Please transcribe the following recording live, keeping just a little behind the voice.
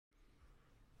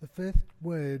The first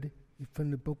word from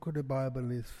the book of the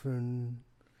Bible is from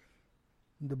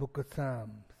the book of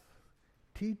Psalms.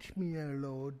 Teach me, O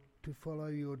Lord, to follow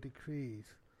your decrees.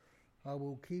 I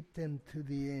will keep them to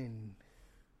the end.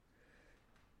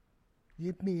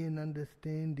 Give me an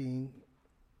understanding,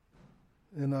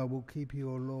 and I will keep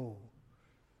your law,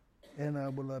 and I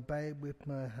will obey it with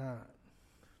my heart.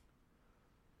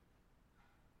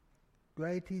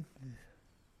 Great is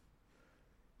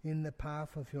in the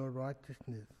path of your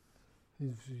righteousness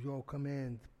is your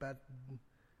commands, but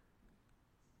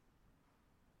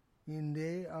in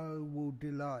there I will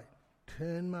delight.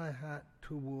 Turn my heart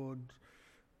towards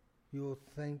your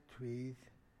sanctuaries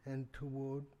and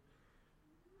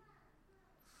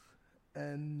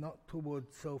not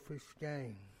towards selfish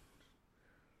gain.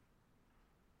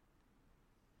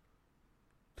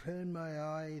 Turn my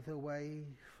eyes away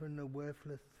from the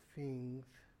worthless things.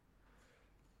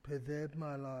 Preserve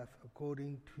my life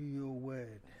according to your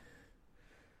word.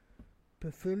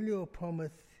 Fulfill your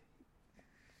promise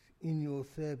in your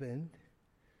servant,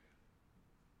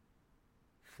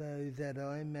 so that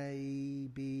I may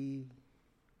be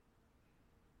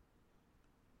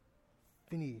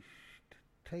finished.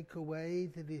 Take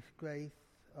away the disgrace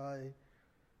I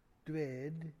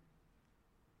dread,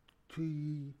 for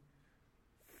you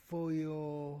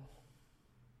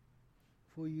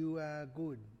are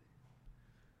good.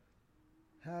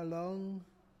 How long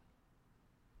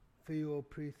for your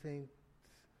precepts?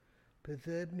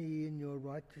 Preserve me in your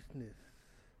righteousness.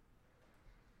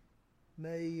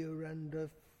 May your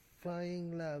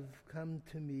undying love come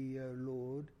to me, O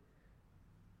Lord,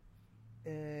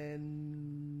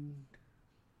 and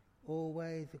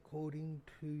always according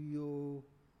to your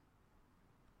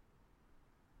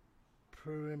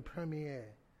premier.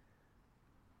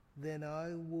 Then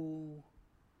I will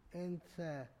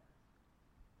answer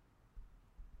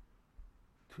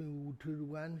to the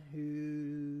one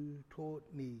who taught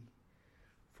me,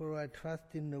 for I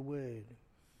trust in the word.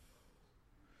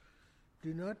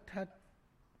 Do not touch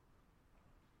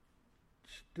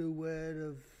the word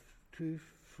of truth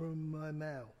from my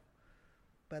mouth,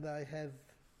 but I have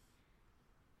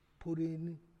put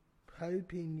in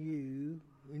hope in you,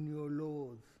 in your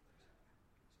laws.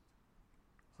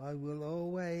 I will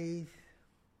always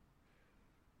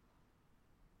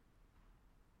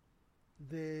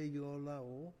obey your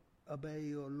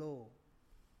law.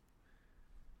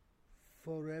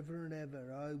 Forever and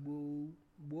ever I will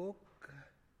walk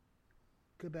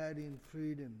about in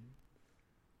freedom,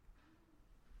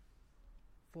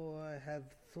 for I have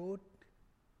sought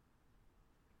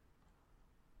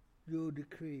your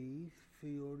decrees for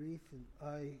your reason.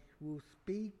 I will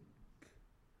speak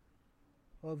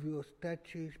of your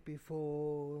statutes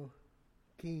before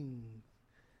kings,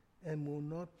 and will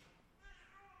not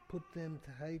put them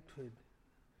to hatred.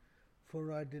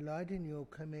 For I delight in your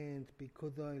commands,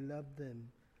 because I love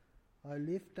them. I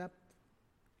lift up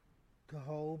to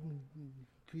hold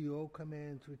to your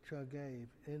commands which I gave,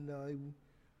 and I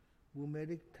will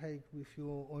meditate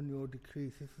on your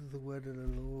decrees. This is the word of the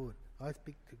Lord. I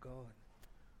speak to God.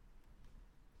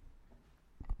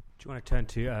 Do you want to turn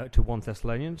to 1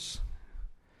 Thessalonians?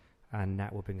 And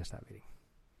Nat will bring us that reading.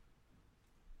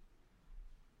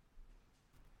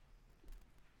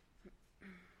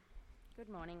 Good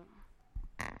morning.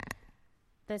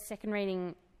 The second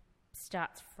reading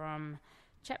starts from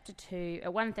chapter 2,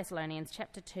 1 Thessalonians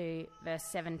chapter 2, verse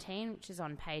 17, which is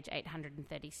on page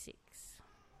 836.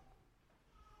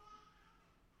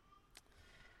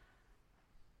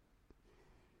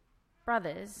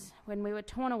 Brothers, when we were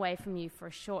torn away from you for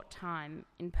a short time,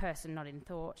 in person, not in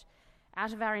thought,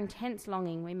 out of our intense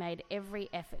longing we made every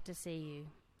effort to see you.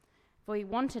 For we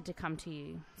wanted to come to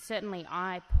you. Certainly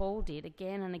I, Paul, did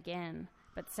again and again,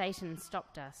 but Satan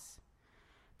stopped us.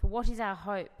 For what is our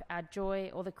hope, our joy,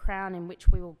 or the crown in which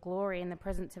we will glory in the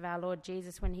presence of our Lord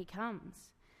Jesus when he comes?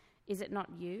 Is it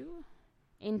not you?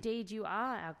 Indeed, you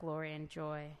are our glory and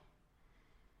joy.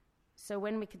 So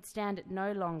when we could stand it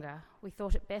no longer, we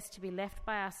thought it best to be left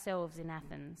by ourselves in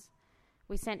Athens.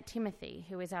 We sent Timothy,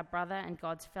 who is our brother and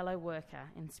God's fellow worker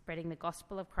in spreading the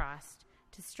gospel of Christ,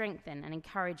 to strengthen and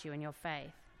encourage you in your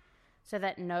faith, so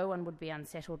that no one would be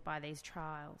unsettled by these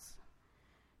trials.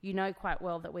 You know quite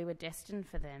well that we were destined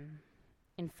for them.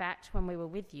 In fact, when we were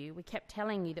with you, we kept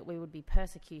telling you that we would be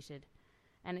persecuted,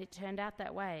 and it turned out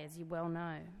that way, as you well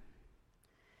know.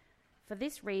 For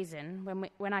this reason,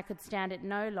 when I could stand it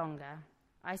no longer,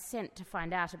 I sent to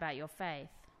find out about your faith.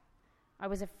 I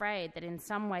was afraid that in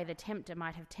some way the tempter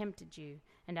might have tempted you,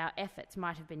 and our efforts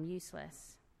might have been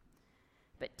useless.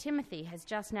 But Timothy has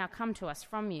just now come to us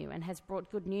from you and has brought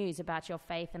good news about your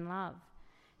faith and love.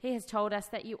 He has told us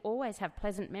that you always have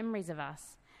pleasant memories of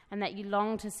us, and that you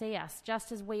long to see us,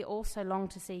 just as we also long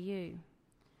to see you.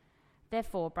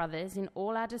 Therefore, brothers, in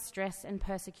all our distress and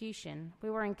persecution, we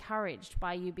were encouraged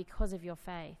by you because of your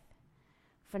faith.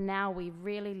 For now we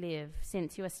really live,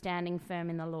 since you are standing firm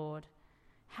in the Lord.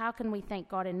 How can we thank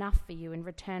God enough for you in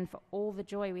return for all the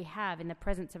joy we have in the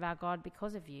presence of our God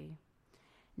because of you?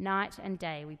 Night and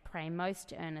day we pray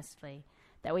most earnestly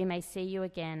that we may see you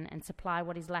again and supply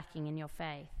what is lacking in your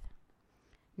faith.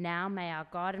 Now may our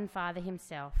God and Father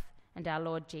himself and our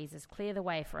Lord Jesus clear the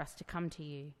way for us to come to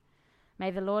you.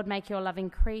 May the Lord make your love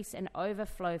increase and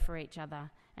overflow for each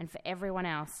other and for everyone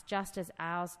else, just as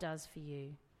ours does for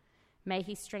you. May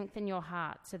he strengthen your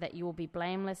heart so that you will be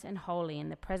blameless and holy in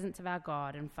the presence of our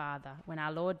God and Father when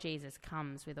our Lord Jesus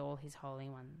comes with all his holy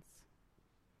ones.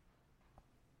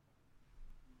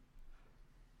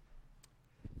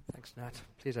 Thanks, Nat.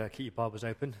 Please keep your Bibles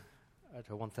open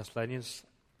to 1 Thessalonians,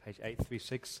 page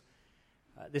 836.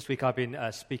 This week I've been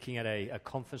speaking at a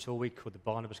conference all week called the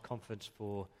Barnabas Conference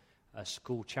for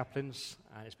school chaplains,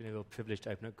 and it's been a real privilege to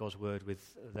open up God's Word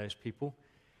with those people.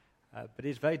 But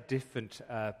it's very different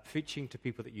preaching to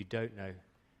people that you don't know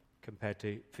compared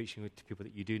to preaching to people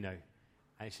that you do know.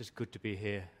 And it's just good to be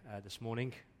here this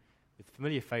morning with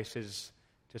familiar faces,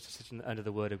 just to sit under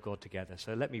the Word of God together.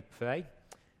 So let me pray,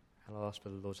 and I'll ask for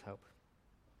the Lord's help.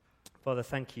 Father,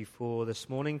 thank you for this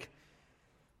morning,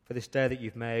 for this day that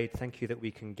you've made. Thank you that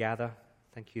we can gather.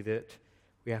 Thank you that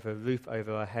we have a roof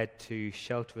over our head to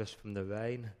shelter us from the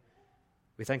rain.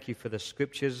 We thank you for the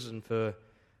scriptures and for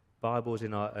Bibles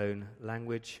in our own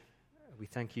language. We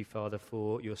thank you, Father,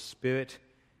 for your Spirit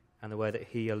and the way that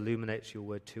he illuminates your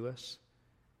word to us.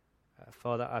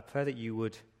 Father, I pray that you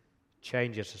would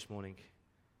change us this morning,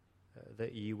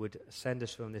 that you would send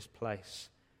us from this place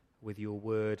with your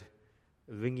word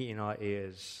ringing in our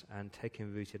ears and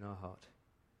taking root in our heart.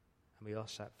 And we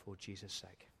ask that for Jesus'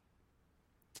 sake.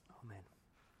 Amen.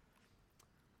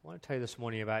 I want to tell you this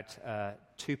morning about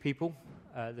two people.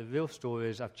 The real story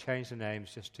is I've changed the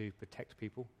names just to protect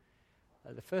people.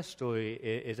 The first story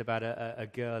is about a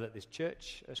girl at this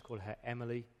church. Let's call her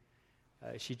Emily.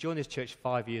 She joined this church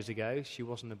 5 years ago. She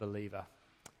wasn't a believer.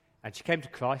 And she came to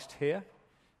Christ here.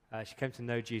 She came to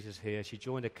know Jesus here. She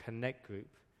joined a Connect group,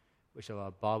 which are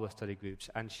our Bible study groups.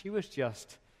 And she was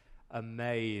just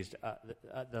amazed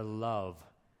at the love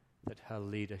that her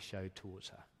leader showed towards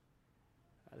her.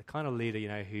 The kind of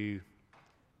leader, who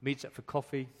meets up for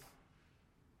coffee,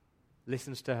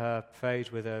 listens to her, prays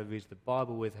with her, reads the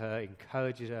Bible with her,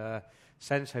 encourages her,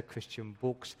 sends her Christian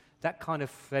books, that kind of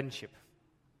friendship.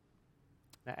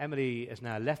 Now, Emily has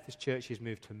now left this church. She's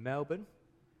moved to Melbourne.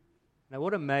 Now,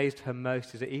 what amazed her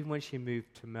most is that even when she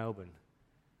moved to Melbourne,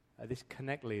 this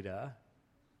Connect leader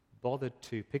bothered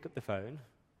to pick up the phone,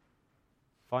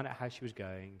 find out how she was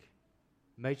going,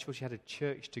 made sure she had a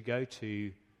church to go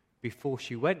to before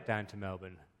she went down to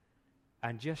Melbourne,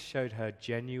 and just showed her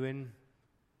genuine,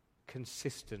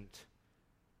 consistent,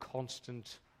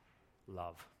 constant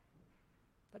love.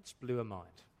 That just blew her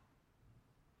mind.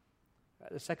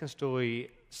 The second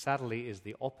story, sadly, is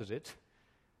the opposite.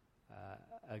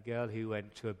 A girl who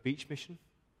went to a beach mission,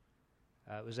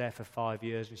 was there for 5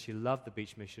 years, and she loved the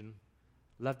beach mission,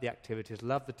 loved the activities,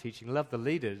 loved the teaching, loved the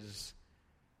leaders.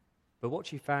 But what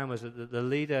she found was that the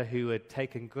leader who had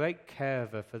taken great care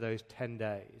of her for those 10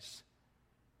 days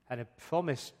and had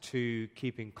promised to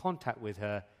keep in contact with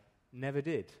her never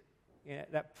did.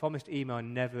 That promised email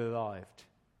never arrived.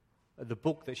 The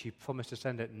book that she promised to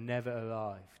send her never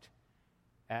arrived.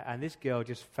 And this girl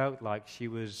just felt like she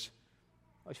was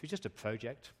just a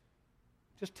project.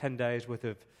 Just 10 days worth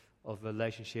of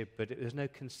relationship, but there's no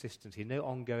consistency, no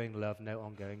ongoing love, no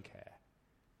ongoing care.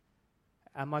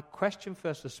 And my question for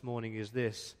us this morning is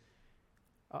this: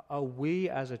 are we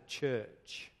as a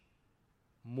church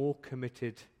more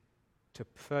committed to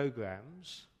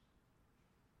programs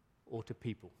or to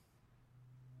people?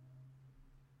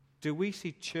 Do we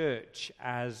see church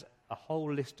as a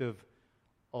whole list of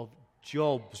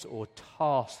jobs or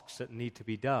tasks that need to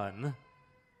be done?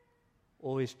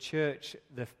 Or is church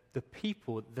the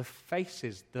people, the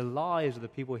faces, the lives of the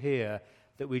people here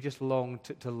that we just long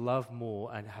to love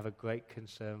more and have a great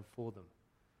concern for them?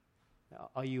 Now,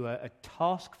 are you a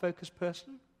task-focused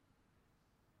person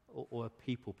or a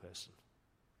people person?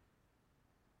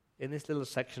 In this little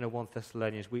section of 1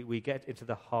 Thessalonians, we get into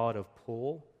the heart of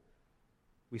Paul.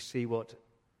 We see what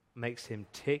makes him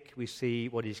tick. We see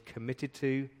what he's committed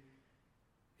to.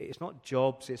 It's not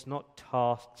jobs, it's not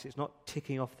tasks, it's not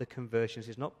ticking off the conversions,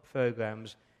 it's not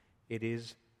programs, it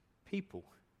is people.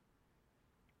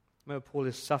 Remember, Paul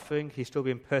is suffering, he's still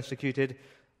being persecuted.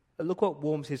 Look what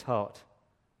warms his heart.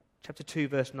 Chapter 2,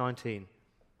 verse 19.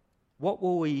 What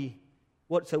will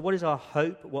So what is our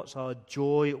hope? What's our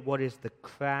joy? What is the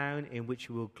crown in which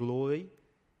we will glory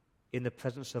in the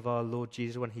presence of our Lord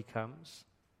Jesus when he comes?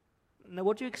 Now,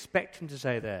 what do you expect him to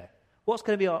say there? What's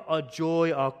going to be our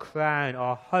joy, our crown,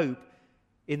 our hope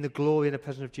in the glory and the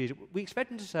presence of Jesus? We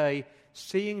expect him to say,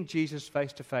 seeing Jesus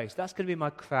face to face, that's going to be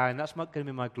my crown, that's going to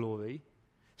be my glory.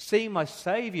 Seeing my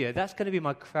Saviour, that's going to be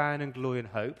my crown and glory and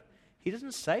hope. He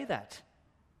doesn't say that.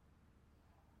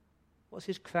 What's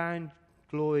his crown,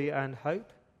 glory and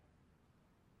hope?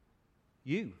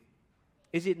 You.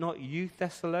 Is it not you,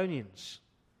 Thessalonians?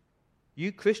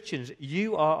 You Christians,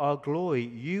 you are our glory.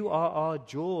 You are our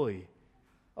joy.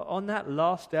 On that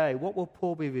last day, what will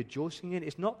Paul be rejoicing in?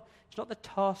 It's not the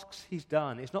tasks he's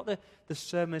done. It's not the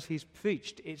sermons he's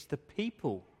preached. It's the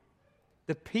people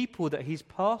that he's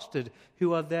pastored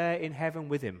who are there in heaven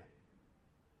with him.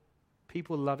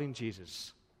 People loving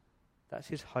Jesus. That's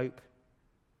his hope,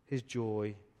 his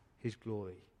joy, his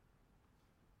glory.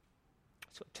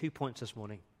 It's got 2 points this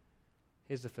morning.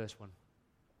 Here's the first one.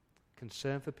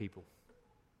 Concern for people.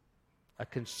 A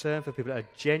concern for people, a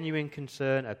genuine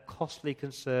concern, a costly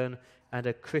concern, and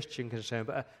a Christian concern,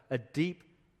 but a deep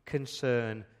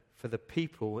concern for the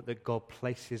people that God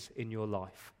places in your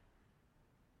life.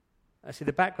 See,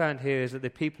 the background here is that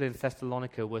the people in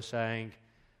Thessalonica were saying,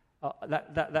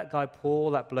 that guy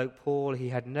Paul, that bloke Paul, he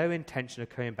had no intention of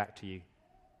coming back to you.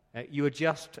 You were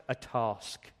just a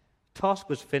task. Task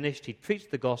was finished. He'd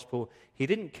preached the gospel. He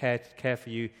didn't care for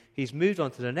you. He's moved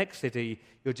on to the next city.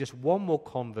 You're just one more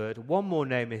convert, one more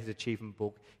name in his achievement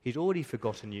book. He's already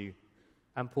forgotten you.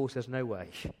 And Paul says, no way.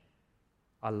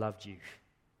 I loved you.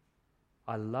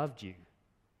 I loved you.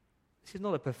 This is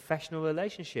not a professional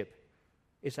relationship.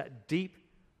 It's that deep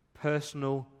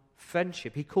personal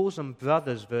friendship. He calls them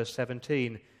brothers, verse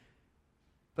 17.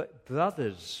 But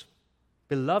brothers,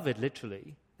 beloved,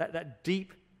 literally, that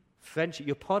deep friendship,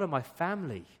 you're part of my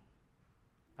family,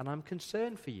 and I'm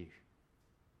concerned for you.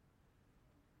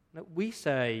 Now, we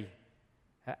say,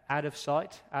 out of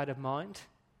sight, out of mind,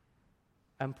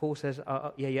 and Paul says,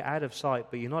 yeah, you're out of sight,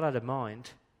 but you're not out of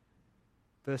mind.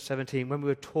 Verse 17, when we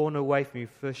were torn away from you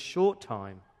for a short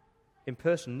time, in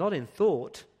person, not in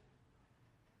thought,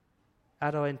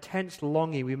 at our intense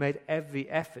longing, we made every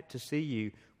effort to see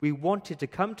you. We wanted to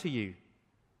come to you.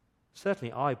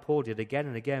 Certainly I, Paul, did again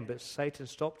and again, but Satan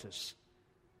stopped us.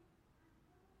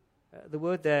 The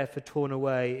word there for torn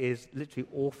away is literally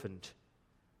orphaned.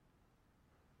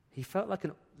 He felt like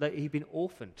he'd been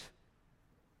orphaned.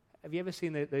 Have you ever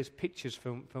seen those pictures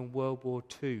from World War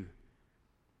II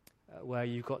where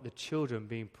you've got the children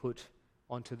being put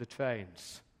onto the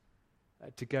trains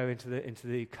to go into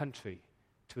the country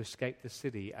to escape the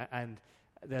city, and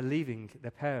they're leaving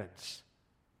their parents?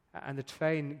 And the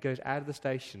train goes out of the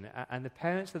station, and the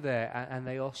parents are there, and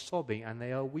they are sobbing, and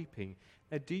they are weeping.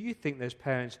 Now, do you think those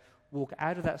parents walk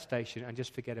out of that station and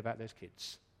just forget about those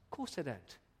kids? Of course they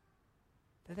don't.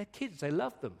 They're their kids. They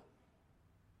love them.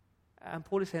 And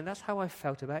Paul is saying, that's how I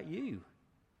felt about you.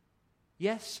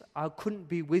 Yes, I couldn't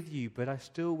be with you, but I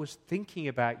still was thinking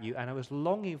about you, and I was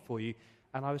longing for you,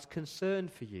 and I was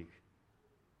concerned for you.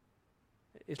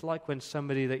 It's like when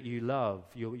somebody that you love,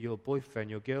 your boyfriend,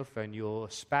 your girlfriend, your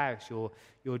spouse,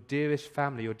 your dearest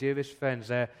family, your dearest friends,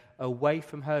 they're away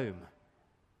from home.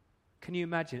 Can you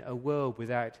imagine a world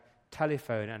without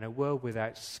telephone, and a world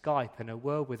without Skype, and a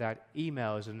world without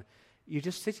emails, and you're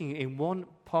just sitting in one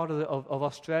part of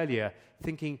Australia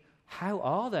thinking, how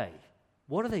are they?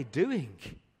 What are they doing?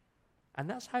 And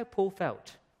that's how Paul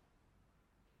felt.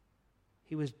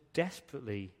 He was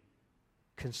desperately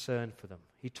concerned for them.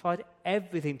 He tried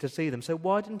everything to see them. So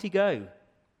why didn't he go?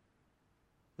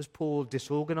 Was Paul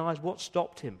disorganized? What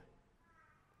stopped him?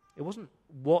 It wasn't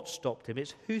what stopped him,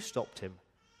 it's who stopped him.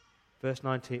 Verse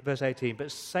 18,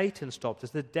 but Satan stopped us,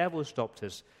 the devil stopped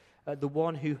us, the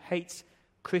one who hates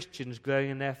Christians growing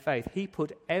in their faith. He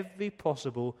put every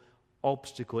possible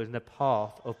obstacle in the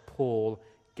path of Paul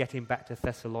getting back to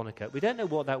Thessalonica. We don't know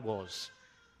what that was.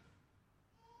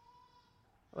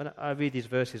 When I read these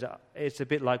verses, it's a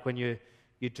bit like when you're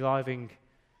driving,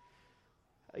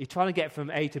 you're trying to get from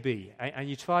A to B, and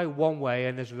you try one way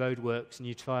and there's roadworks, and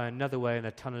you try another way and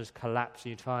the tunnels collapse,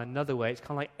 and you try another way. It's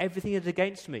kind of like everything is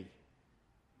against me.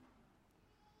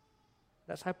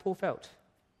 That's how Paul felt.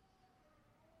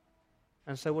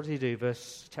 And so what did he do?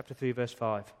 Chapter 3, verse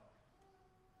 5.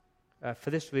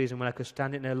 For this reason, when I could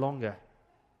stand it no longer,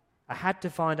 I had to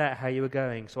find out how you were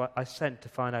going, so I sent to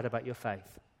find out about your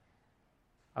faith.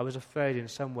 I was afraid in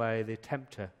some way the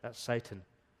tempter, that's Satan,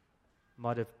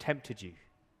 might have tempted you,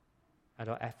 and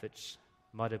our efforts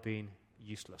might have been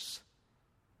useless.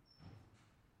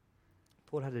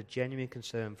 Paul had a genuine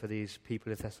concern for these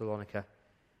people in Thessalonica.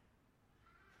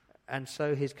 And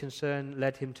so his concern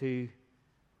led him to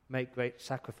make great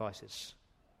sacrifices.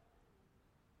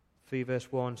 3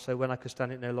 verse 1, so when I could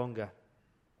stand it no longer,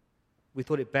 we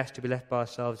thought it best to be left by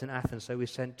ourselves in Athens, so we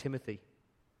sent Timothy,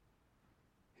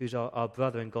 who's our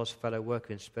brother and God's fellow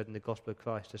worker in spreading the gospel of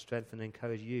Christ, to strengthen and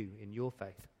encourage you in your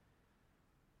faith.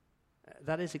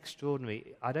 That is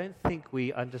extraordinary. I don't think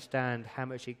we understand how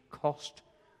much it cost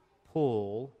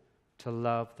Paul to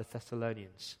love the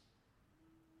Thessalonians.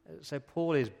 So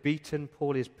Paul is beaten,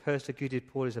 Paul is persecuted,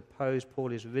 Paul is opposed,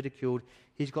 Paul is ridiculed.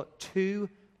 He's got 2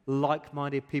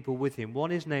 like-minded people with him.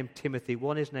 One is named Timothy,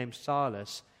 one is named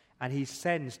Silas, and he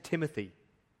sends Timothy.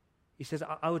 He says,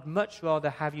 I would much rather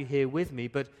have you here with me,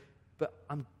 but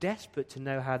I'm desperate to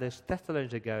know how those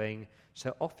Thessalonians are going,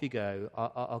 so off you go.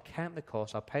 I'll count the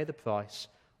cost, I'll pay the price.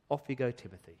 Off you go,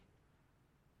 Timothy.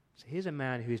 So here's a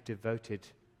man who is devoted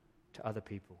to other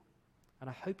people. And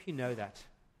I hope you know that.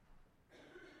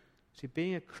 See,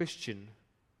 being a Christian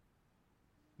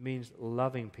means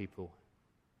loving people.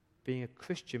 Being a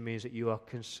Christian means that you are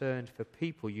concerned for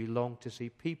people. You long to see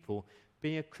people.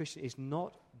 Being a Christian is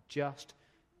not just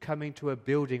coming to a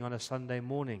building on a Sunday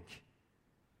morning.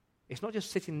 It's not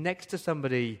just sitting next to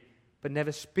somebody but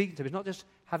never speaking to them. It's not just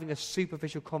having a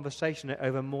superficial conversation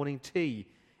over morning tea.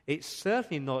 It's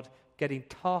certainly not getting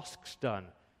tasks done,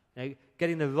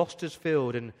 getting the rosters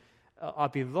filled. And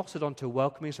I've been rostered onto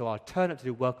welcoming, so I'll turn up to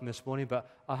do welcome this morning, but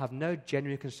I have no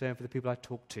genuine concern for the people I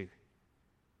talk to.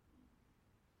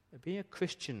 Being a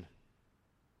Christian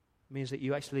means that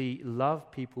you actually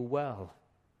love people well.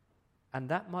 And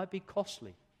that might be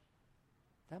costly.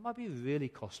 That might be really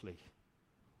costly.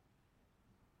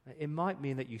 It might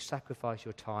mean that you sacrifice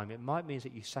your time. It might mean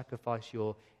that you sacrifice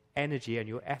your energy and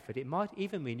your effort. It might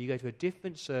even mean you go to a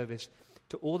different service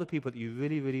to all the people that you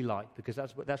really, really like, because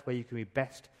that's where you can be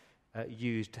best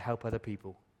used to help other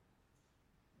people.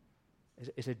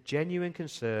 It's a genuine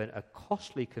concern, a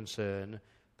costly concern,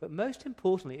 but most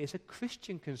importantly, it's a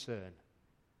Christian concern.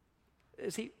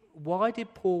 See, why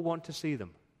did Paul want to see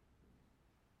them?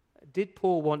 Did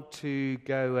Paul want to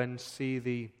go and see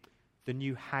the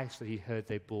new house that he heard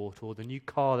they bought, or the new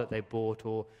car that they bought,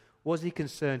 or was he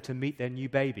concerned to meet their new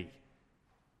baby?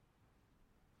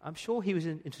 I'm sure he was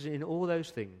interested in all those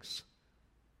things,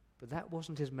 but that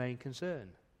wasn't his main concern.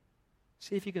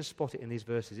 See if you can spot it in these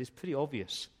verses. It's pretty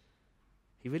obvious.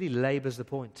 He really labours the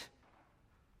point.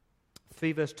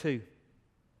 3 verse 2.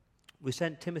 We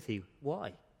sent Timothy.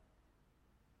 Why?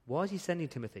 Why is he sending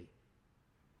Timothy?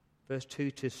 Verse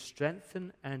 2, to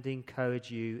strengthen and encourage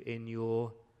you in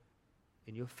your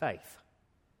faith.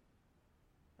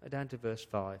 Down to verse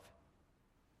 5.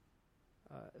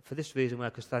 For this reason, when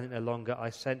I could stand it no longer, I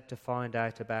sent to find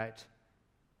out about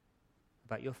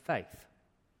your faith,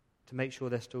 to make sure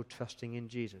they're still trusting in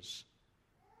Jesus.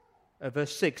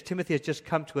 Verse 6, Timothy has just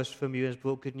come to us from you and has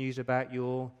brought good news about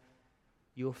your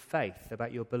faith,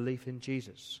 about your belief in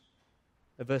Jesus.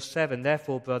 Verse 7,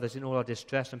 therefore, brothers, in all our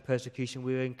distress and persecution,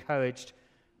 we were encouraged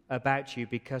about you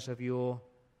because of your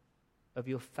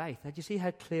faith. Now, do you see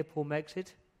how clear Paul makes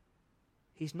it?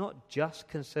 He's not just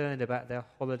concerned about their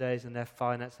holidays and their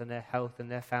finance and their health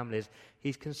and their families.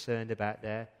 He's concerned about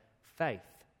their faith.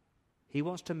 He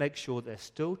wants to make sure they're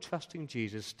still trusting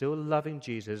Jesus, still loving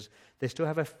Jesus. They still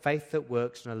have a faith that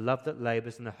works and a love that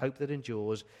labors and a hope that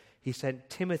endures. He sent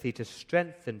Timothy to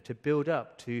strengthen, to build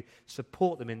up, to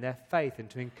support them in their faith and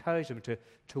to encourage them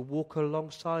to walk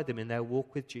alongside them in their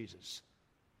walk with Jesus.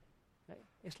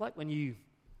 It's like when you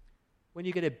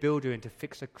get a builder in to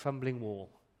fix a crumbling wall.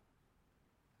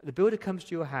 The builder comes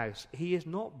to your house. He is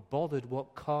not bothered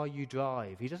what car you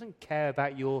drive. He doesn't care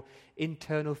about your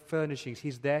internal furnishings.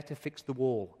 He's there to fix the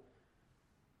wall.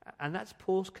 And that's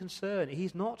Paul's concern.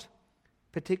 He's not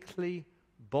particularly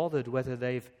bothered whether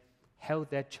they've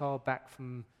held their child back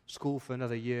from school for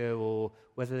another year or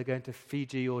whether they're going to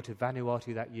Fiji or to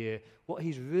Vanuatu that year. What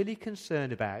he's really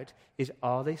concerned about is,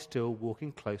 are they still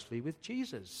walking closely with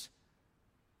Jesus?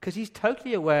 Because he's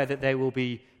totally aware that they will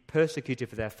be persecuted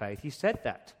for their faith. He said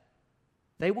that.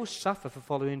 They will suffer for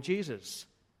following Jesus.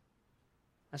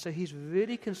 And so he's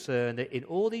really concerned that in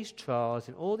all these trials,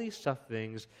 in all these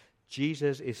sufferings,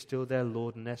 Jesus is still their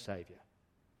Lord and their Savior.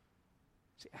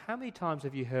 See, how many times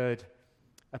have you heard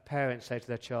a parent say to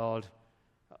their child,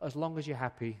 as long as you're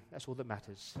happy, that's all that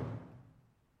matters?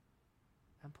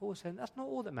 And Paul's saying, that's not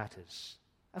all that matters.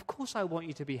 Of course I want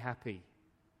you to be happy.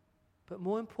 But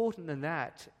more important than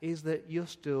that is that you're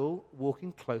still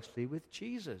walking closely with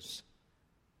Jesus.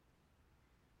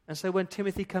 And so when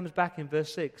Timothy comes back in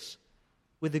verse 6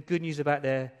 with the good news about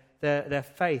their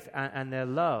faith and their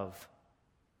love,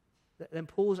 then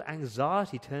Paul's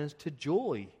anxiety turns to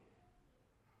joy.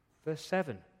 Verse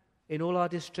 7, in all our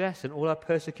distress and all our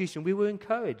persecution, we were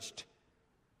encouraged.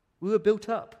 We were built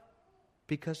up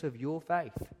because of your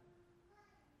faith.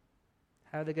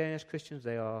 How are they going as Christians?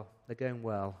 They're going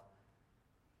well.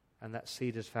 And that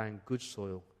seed has found good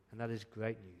soil, and that is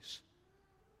great news.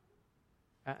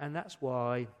 And that's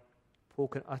why Paul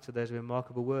can utter those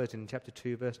remarkable words in chapter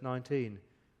 2, verse 19.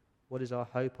 What is our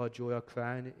hope, our joy, our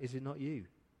crown? Is it not you?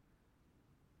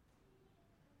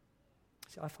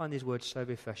 See, I find these words so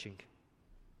refreshing.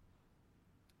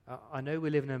 I know we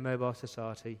live in a mobile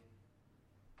society.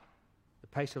 The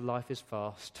pace of life is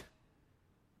fast.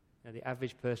 Now, the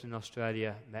average person in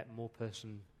Australia met more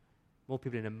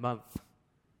people in a month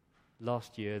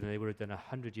last year than they would have done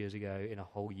 100 years ago in a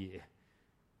whole year.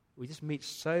 We just meet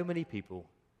so many people.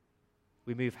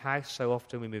 We move house so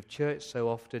often, we move church so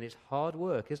often. It's hard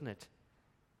work, isn't it?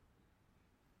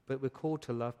 But we're called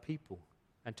to love people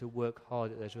and to work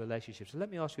hard at those relationships. So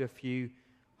let me ask you a few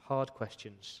hard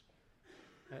questions.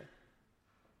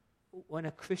 When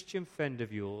a Christian friend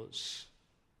of yours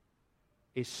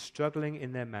is struggling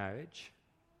in their marriage,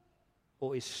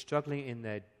 or is struggling in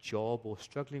their job, or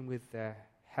struggling with their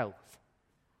health,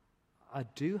 I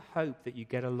do hope that you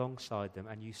get alongside them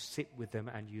and you sit with them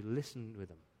and you listen with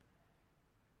them.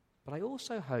 But I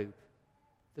also hope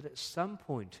that at some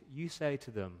point you say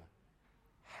to them,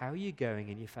 how are you going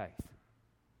in your faith?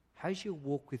 How's your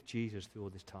walk with Jesus through all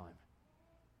this time?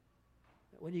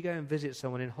 When you go and visit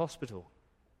someone in hospital,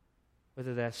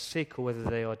 whether they're sick or whether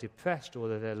they are depressed or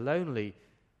whether they're lonely,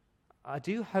 I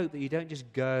do hope that you don't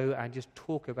just go and just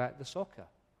talk about the soccer,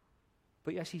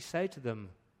 but you actually say to them,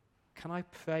 can I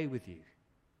pray with you?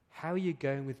 How are you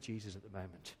going with Jesus at the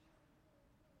moment?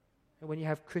 And when you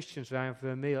have Christians around for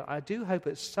a meal, I do hope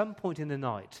at some point in the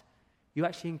night you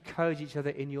actually encourage each other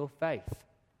in your faith.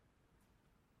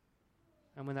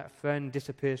 And when that friend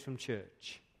disappears from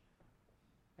church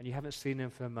and you haven't seen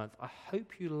them for a month, I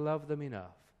hope you love them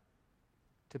enough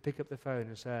to pick up the phone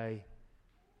and say,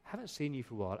 I haven't seen you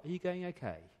for a while. Are you going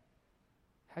okay?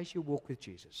 How's your walk with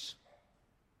Jesus?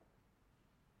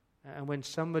 And when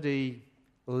somebody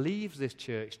leaves this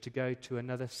church to go to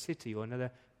another city or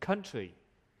another country,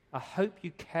 I hope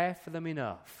you care for them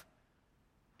enough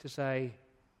to say,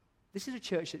 this is a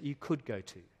church that you could go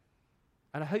to.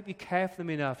 And I hope you care for them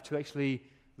enough to actually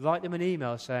write them an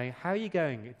email saying, how are you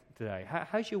going today?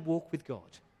 How's your walk with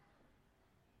God?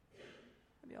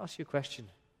 Let me ask you a question.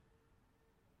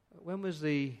 When was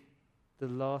the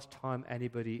last time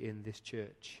anybody in this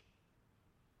church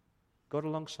got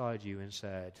alongside you and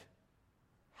said,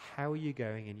 how are you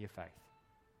going in your faith?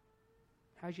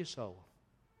 How's your soul?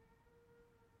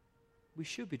 We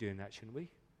should be doing that, shouldn't we?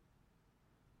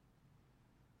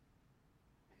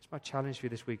 It's my challenge for you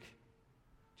this week.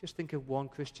 Just think of one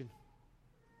Christian.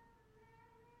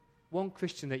 One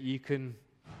Christian that you can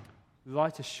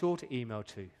write a short email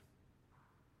to,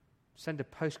 send a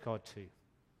postcard to,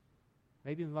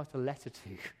 maybe even write a letter to.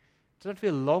 It doesn't have to be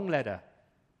a long letter.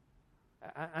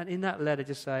 And in that letter,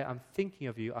 just say, I'm thinking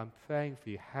of you, I'm praying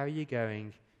for you. How are you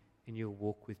going in your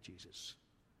walk with Jesus?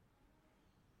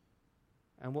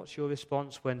 And what's your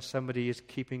response when somebody is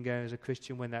keeping going as a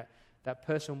Christian, when that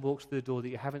person walks through the door that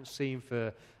you haven't seen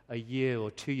for a year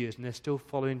or 2 years and they're still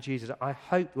following Jesus? I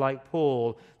hope, like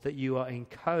Paul, that you are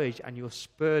encouraged and you're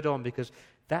spurred on because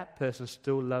that person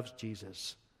still loves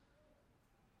Jesus.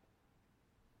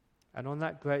 And on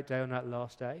that great day, on that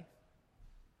last day,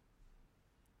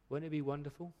 wouldn't it be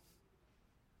wonderful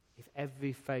if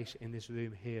every face in this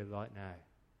room here right now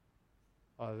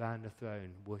are around the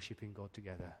throne worshipping God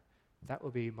together? That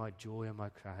would be my joy and my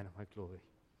crown and my glory.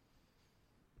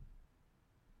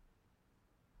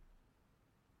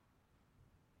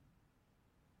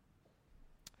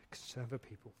 Concern for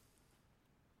people.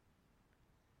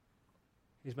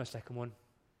 Here's my second one.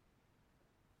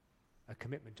 A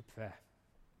commitment to prayer.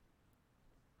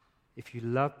 If you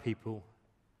love people,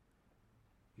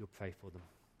 you'll pray for them.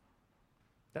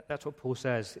 That's what Paul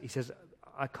says. He says,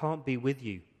 I can't be with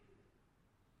you.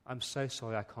 I'm so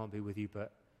sorry I can't be with you,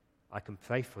 but I can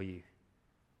pray for you.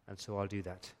 And so I'll do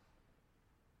that.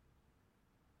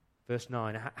 Verse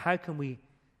 9, how can we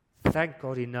thank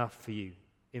God enough for you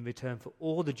in return for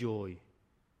all the joy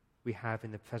we have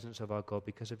in the presence of our God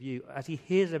because of you? As he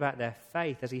hears about their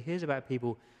faith, as he hears about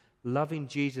people loving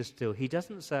Jesus still, he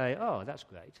doesn't say, oh, that's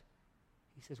great.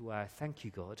 He says, wow, thank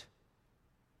you, God.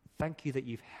 Thank you that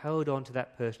you've held on to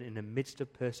that person in the midst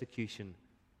of persecution.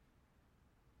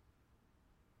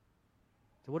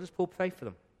 So what does Paul pray for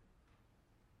them?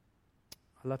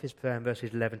 I love his prayer in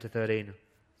verses 11 to 13.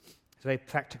 It's a very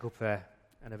practical prayer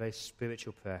and a very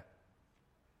spiritual prayer.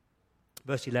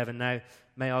 Verse 11, now,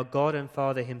 may our God and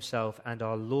Father himself and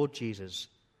our Lord Jesus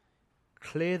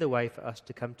Clear the way for us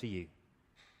to come to you.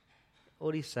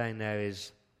 All he's saying there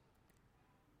is,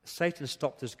 Satan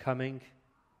stopped us coming,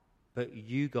 but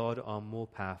you, God, are more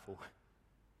powerful.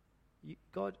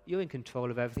 God, you're in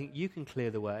control of everything. You can clear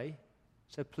the way,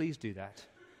 so please do that.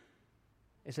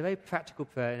 It's a very practical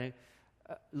prayer.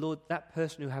 Lord, that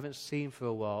person who I haven't seen for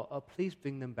a while, please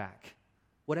bring them back.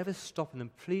 Whatever's stopping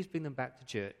them, please bring them back to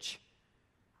church.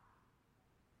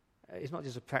 It's not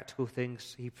just a practical thing.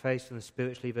 He prays for them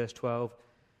spiritually, verse 12.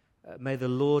 May the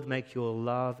Lord make your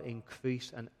love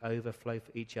increase and overflow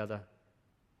for each other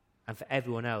and for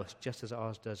everyone else, just as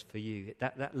ours does for you.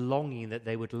 That longing that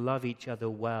they would love each other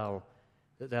well,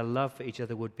 that their love for each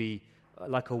other would be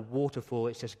like a waterfall.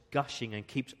 It's just gushing and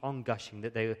keeps on gushing,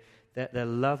 that their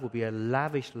love will be a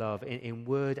lavish love in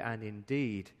word and in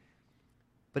deed.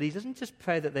 But he doesn't just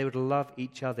pray that they would love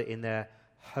each other in their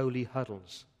holy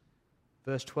huddles.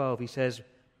 Verse 12, he says,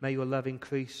 may your love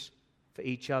increase for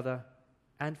each other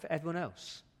and for everyone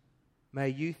else. May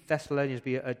you, Thessalonians,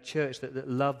 be a church that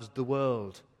loves the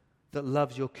world, that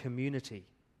loves your community.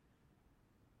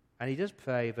 And he does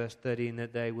pray, verse 13,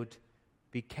 that they would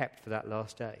be kept for that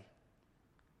last day,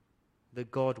 that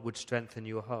God would strengthen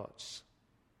your hearts.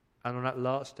 And on that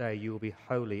last day, you will be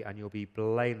holy and you'll be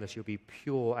blameless, you'll be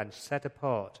pure and set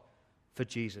apart for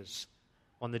Jesus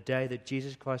on the day that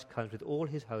Jesus Christ comes with all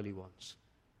his holy ones.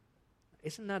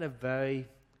 Isn't that a very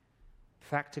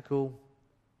practical,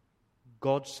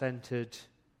 God-centered,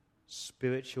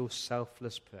 spiritual,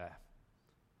 selfless prayer?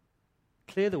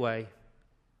 Clear the way,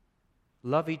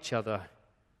 love each other,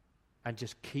 and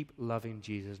just keep loving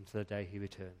Jesus until the day he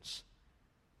returns.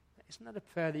 Isn't that a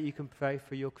prayer that you can pray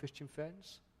for your Christian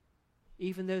friends?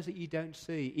 Even those that you don't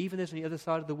see, even those on the other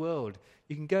side of the world.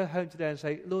 You can go home today and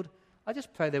say, Lord, I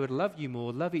just pray they would love you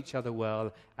more, love each other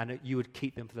well, and that you would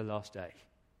keep them for the last day.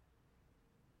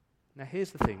 Now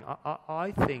here's the thing.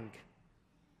 I think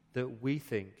that we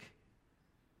think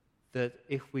that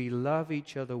if we love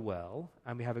each other well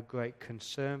and we have a great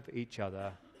concern for each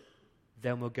other,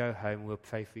 then we'll go home and we'll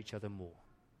pray for each other more.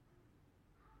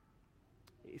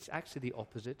 It's actually the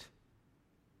opposite.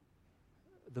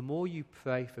 The more you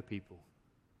pray for people,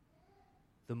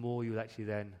 the more you'll actually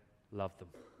then love them.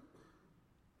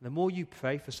 The more you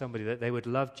pray for somebody that they would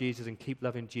love Jesus and keep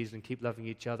loving Jesus and keep loving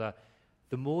each other,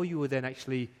 the more you will then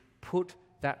actually put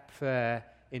that prayer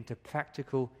into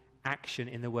practical action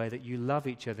in the way that you love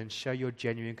each other and show your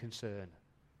genuine concern.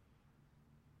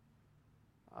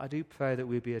 I do pray that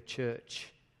we'll be a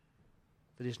church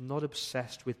that is not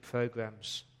obsessed with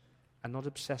programs and not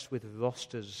obsessed with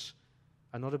rosters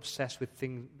and not obsessed with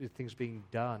things being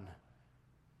done,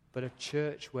 but a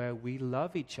church where we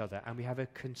love each other and we have a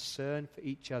concern for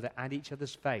each other and each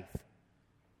other's faith.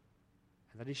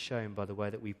 And that is shown by the way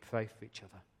that we pray for each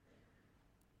other.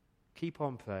 Keep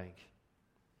on praying.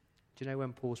 Do you know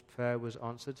when Paul's prayer was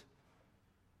answered?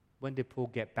 When did Paul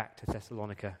get back to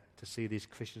Thessalonica to see these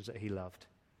Christians that he loved?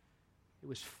 It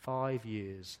was 5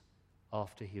 years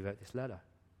after he wrote this letter.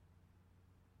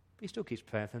 But he still keeps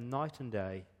praying for them night and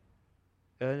day,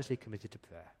 earnestly committed to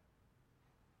prayer.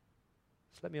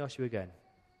 So let me ask you again.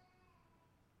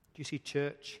 Do you see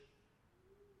church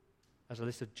as a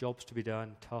list of jobs to be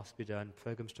done, tasks to be done,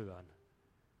 programs to run?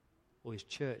 Or is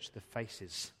church the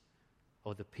faces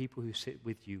of the people who sit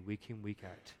with you week in, week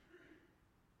out?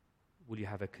 Will you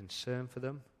have a concern for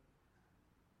them?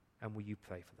 And will you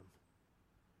pray for them?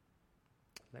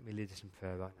 Let me lead us in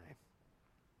prayer right now.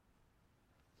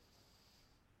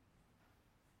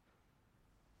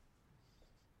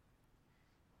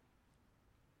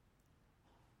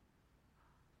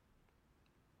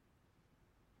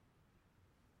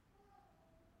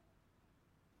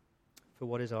 For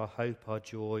what is our hope, our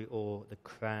joy, or the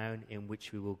crown in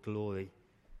which we will glory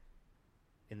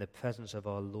in the presence of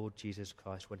our Lord Jesus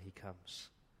Christ when he comes?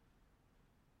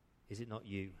 Is it not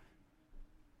you?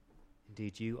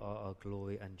 Indeed, you are our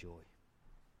glory and joy.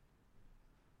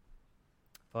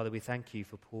 Father, we thank you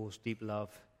for Paul's deep love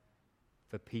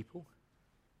for people,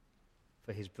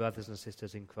 for his brothers and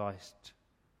sisters in Christ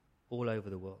all over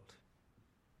the world.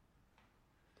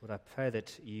 Lord, I pray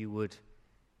that you would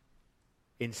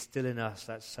instill in us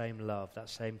that same love, that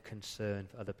same concern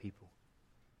for other people.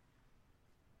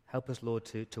 Help us, Lord,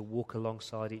 to walk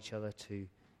alongside each other, to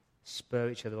spur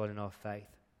each other on in our faith.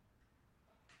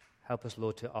 Help us,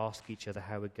 Lord, to ask each other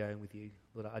how we're going with you.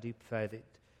 Lord, I do pray that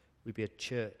we be a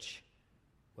church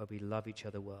where we love each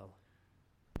other well.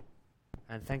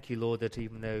 And thank you, Lord, that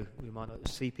even though we might not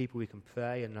see people, we can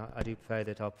pray. And I do pray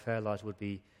that our prayer lives would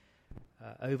be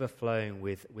overflowing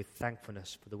with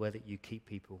thankfulness for the way that you keep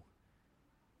people.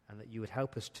 And that you would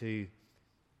help us to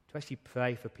actually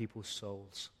pray for people's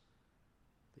souls.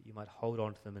 that you might hold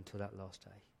on to them until that last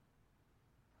day.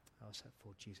 I ask that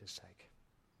for Jesus' sake.